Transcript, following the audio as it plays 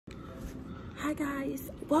Hi guys,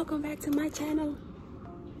 welcome back to my channel,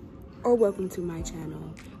 or welcome to my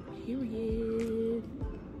channel, period.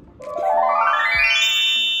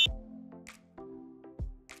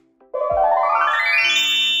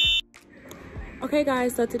 Okay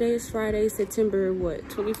guys, so today is Friday, September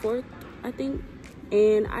 24th, I think,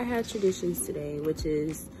 and I have traditions today, which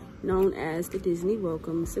is known as the Disney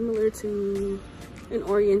Welcome, similar to an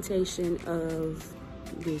orientation of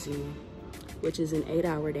Disney, which is an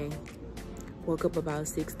 8-hour day. Woke up about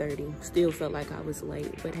 6:30. Still felt like I was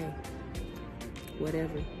late, but hey,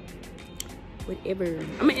 whatever.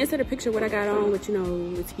 I'm gonna insert a picture of what I got on, which, you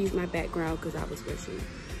know, excuse my background because I was rushing.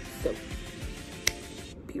 So,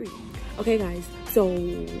 period. Okay, guys. So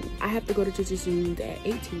I have to go to traditions at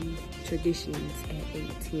 18. Traditions at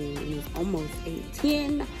 18, and it's almost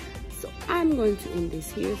 8:10. So I'm going to end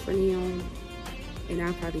this here for now, and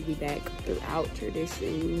I'll probably be back throughout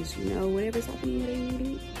traditions. You know, whatever's happening, what I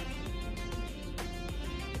need.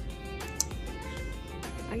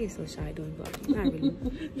 I get so shy doing vlogs. Not really.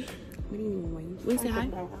 But anyway, we say hi.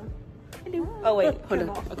 I do. Oh wait, hold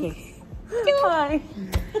on. Okay. Hi.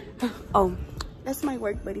 Oh, that's my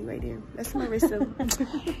work buddy right there. That's Marissa,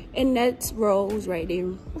 and that's Rose right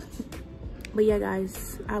there. But yeah,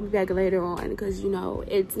 guys, I'll be back later on because, you know,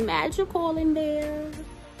 it's magical in there.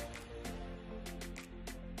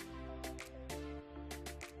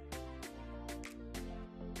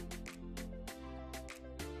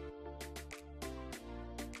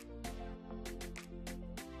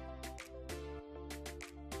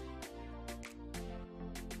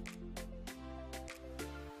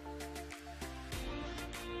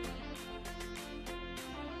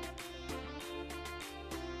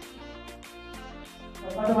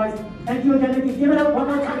 Otherwise, thank you again. Give it up one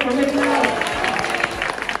more time for making it out.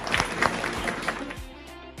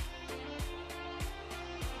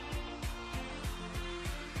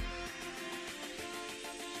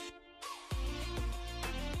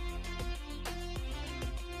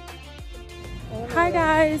 Hi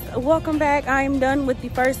guys, welcome back. I am done with the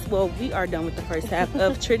first, well, we are done with the first half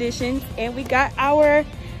of traditions, and we got our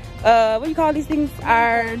what do you call these things,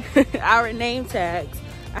 our our name tags.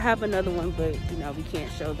 I have another one, but you know, we can't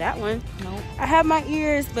show that one. Nope. I have my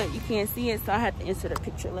ears, but you can't see it, so I have to insert a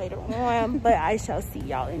picture later on. But I shall see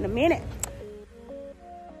y'all in a minute.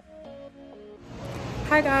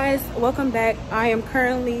 Hi guys, welcome back. I am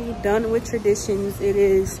currently done with traditions. It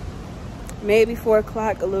is maybe 4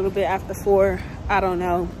 o'clock, a little bit after 4, I don't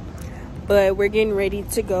know. But we're getting ready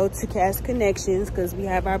to go to Cast Connections because we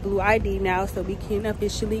have our blue ID now, so we can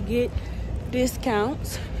officially get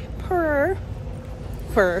discounts per.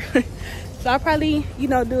 So I'll probably, you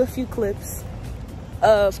know, do a few clips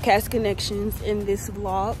of Cast Connections in this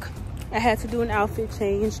vlog. I had to do an outfit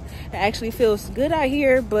change. It actually feels good out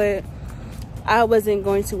here, but I wasn't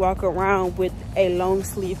going to walk around with a long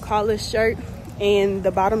sleeve collar shirt and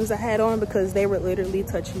the bottoms I had on because they were literally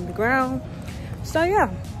touching the ground. So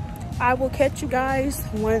yeah, I will catch you guys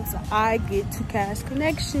once I get to Cast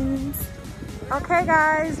Connections. Okay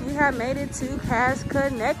guys, we have made it to Cast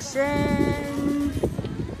Connections.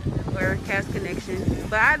 Or Cast Connections.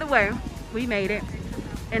 But either way, we made it.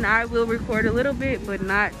 And I will record a little bit, but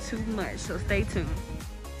not too much. So stay tuned.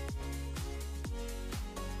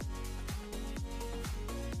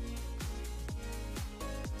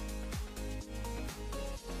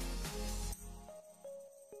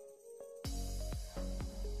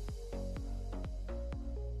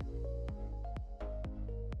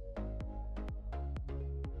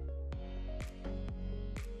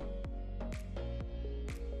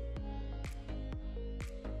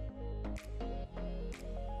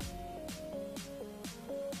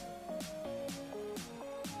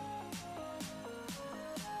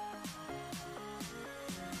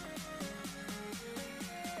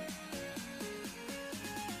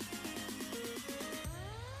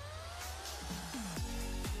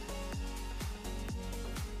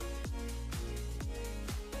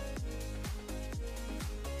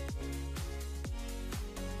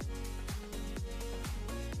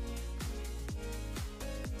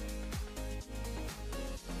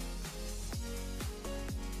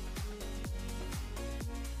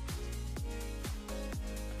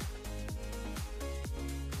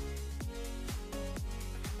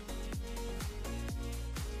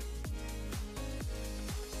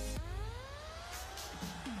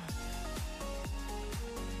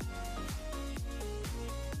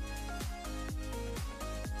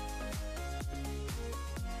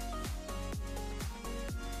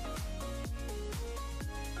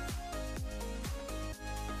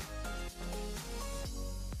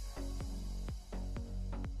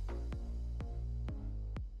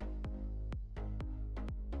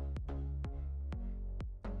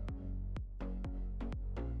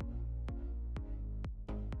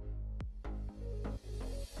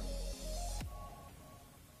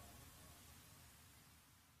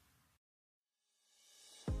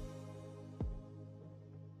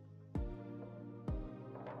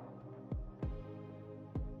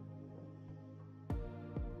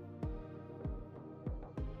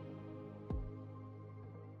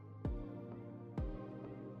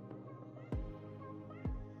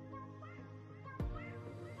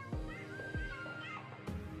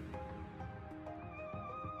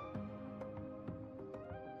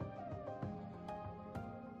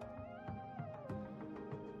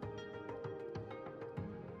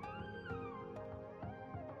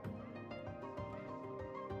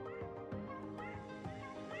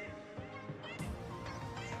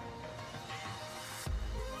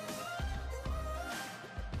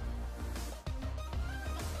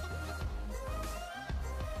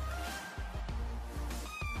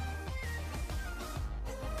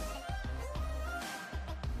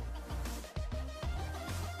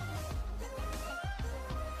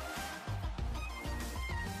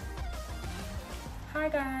 Hi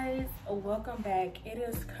guys, welcome back. It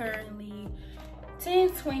is currently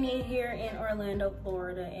 10:20 here in Orlando,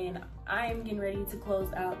 Florida, and I am getting ready to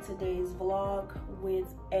close out today's vlog with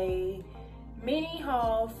a mini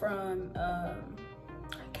haul from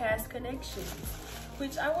Cash Connections,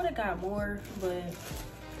 which I would have got more, but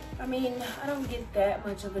I mean, I don't get that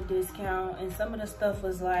much of a discount, and some of the stuff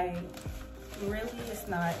was like, really, it's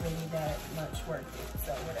not really that much worth it,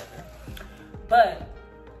 so whatever. But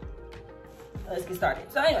let's get started.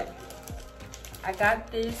 So anyway, I got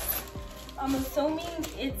this. I'm assuming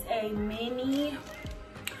it's a mini,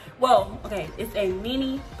 well, okay, it's a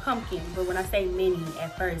mini pumpkin, but when I say mini,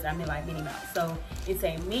 at first I mean like Minnie Mouse. So it's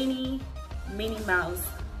a Minnie Mouse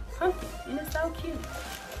pumpkin, and it's so cute.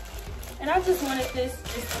 And I just wanted this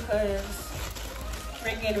just because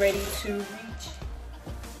we're getting ready to reach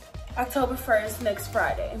October 1st, next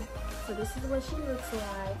Friday. So this is what she looks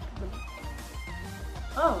like.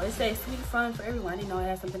 Oh, it says sweet fun for everyone. I didn't know it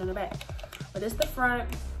had something on the back. But it's the front,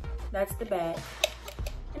 that's the back.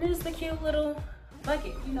 And it's the cute little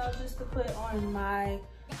bucket, you know, just to put on my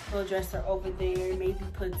little dresser over there. Maybe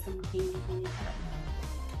put some candy in it, I don't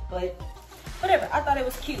know. But whatever, I thought it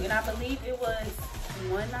was cute. And I believe it was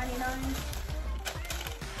 $1.99.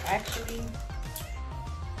 Actually,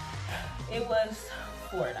 it was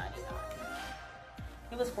 $4.99.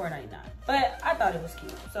 It was $4.99, but I thought it was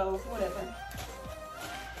cute, so whatever.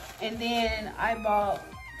 And then I bought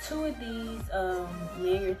 2 of these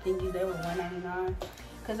lanyard thingies. They were $1.99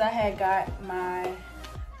 because I had got my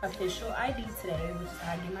official ID today, which is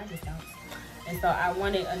how I get my discounts. And so I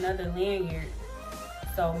wanted another lanyard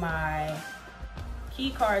so my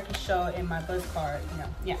key card can show and my bus card, you know,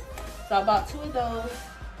 yeah. So I bought 2 of those.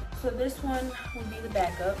 So this one will be the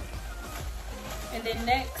backup. And then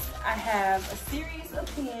next I have a series of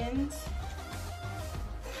pins.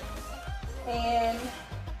 And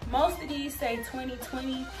most of these say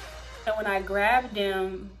 2020. And when I grabbed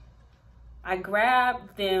them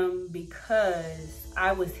because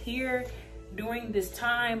I was here during this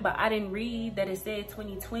time, but I didn't read that it said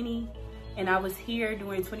 2020. And I was here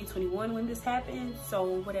during 2021 when this happened. So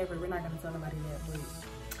whatever, we're not gonna tell nobody that, but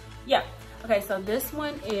yeah. Okay, so this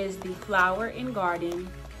one is the Flower and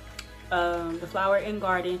Garden. The Flower and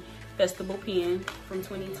Garden Festival pin from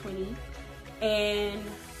 2020. And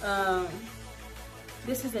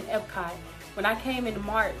this is an Epcot. When I came in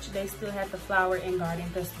March, they still had the Flower and Garden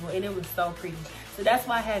Festival, and it was so pretty. So that's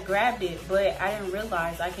why I had grabbed it, but I didn't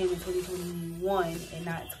realize I came in 2021 and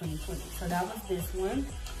not 2020. So that was this one.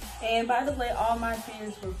 And by the way, all my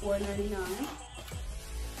pins were $4.99.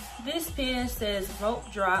 This pin says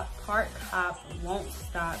Rope Drop Park Hop Won't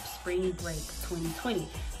Stop Spring Break 2020.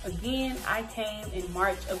 Again, I came in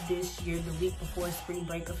March of this year, the week before spring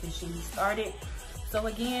break officially started. So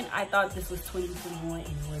again, I thought this was 2021 and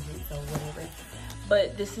it wasn't, so whatever.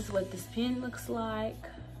 But this is what this pin looks like.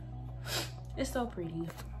 It's so pretty.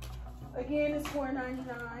 Again, it's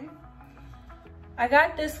 $4.99. I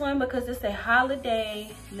got this one because it's a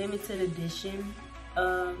holiday limited edition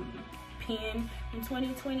pin in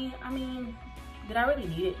 2020. I mean, did I really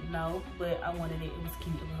need it? No, but I wanted it. It was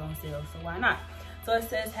cute. It was on sale, so why not? So it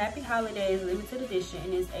says Happy Holidays limited edition,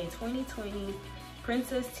 and it's a 2020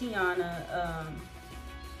 Princess Tiana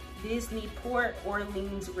Disney Port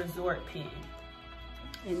Orleans Resort pin.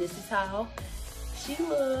 And this is how she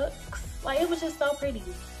looks. Like, it was just so pretty,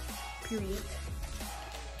 period.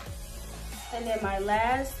 And then my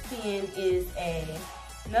last pin is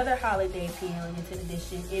another holiday pin limited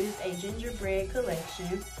edition. It is a gingerbread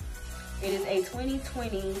collection. It is a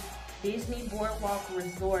 2020 Disney Boardwalk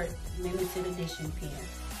Resort limited edition pin.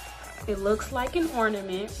 It looks like an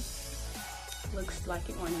ornament. Looks like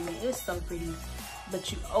an ornament. It's so pretty. But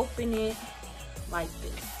you open it like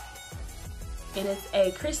this. And it's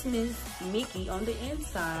a Christmas Mickey on the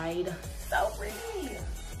inside. So pretty.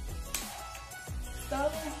 So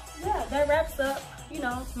yeah, that wraps up, you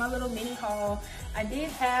know, my little mini haul. I did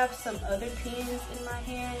have some other pins in my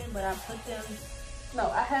hand, but I put them, no,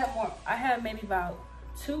 I had more. I had maybe about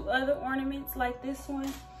 2 other ornaments like this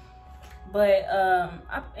one, but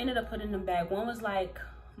I ended up putting them back. One was like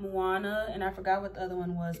Moana, and I forgot what the other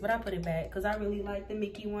one was, but I put it back because I really like the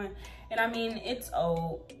Mickey one. And I mean, it's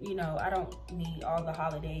old, you know, I don't need all the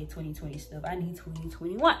holiday 2020 stuff. I need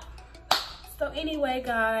 2021. So anyway,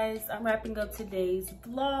 guys, I'm wrapping up today's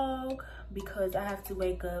vlog because I have to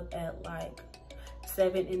wake up at like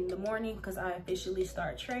 7 in the morning because I officially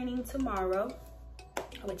start training tomorrow,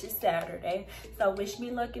 which is Saturday. So wish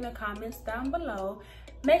me luck in the comments down below.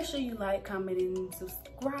 Make sure you like, comment, and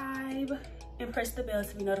subscribe, and press the bell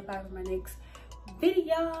to be notified of my next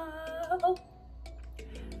video.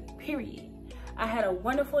 Period. I had a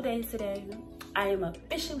wonderful day today. I am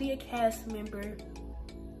officially a cast member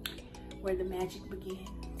where the magic begins.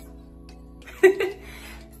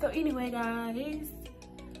 So anyway, guys,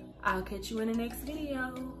 I'll catch you in the next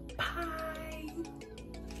video.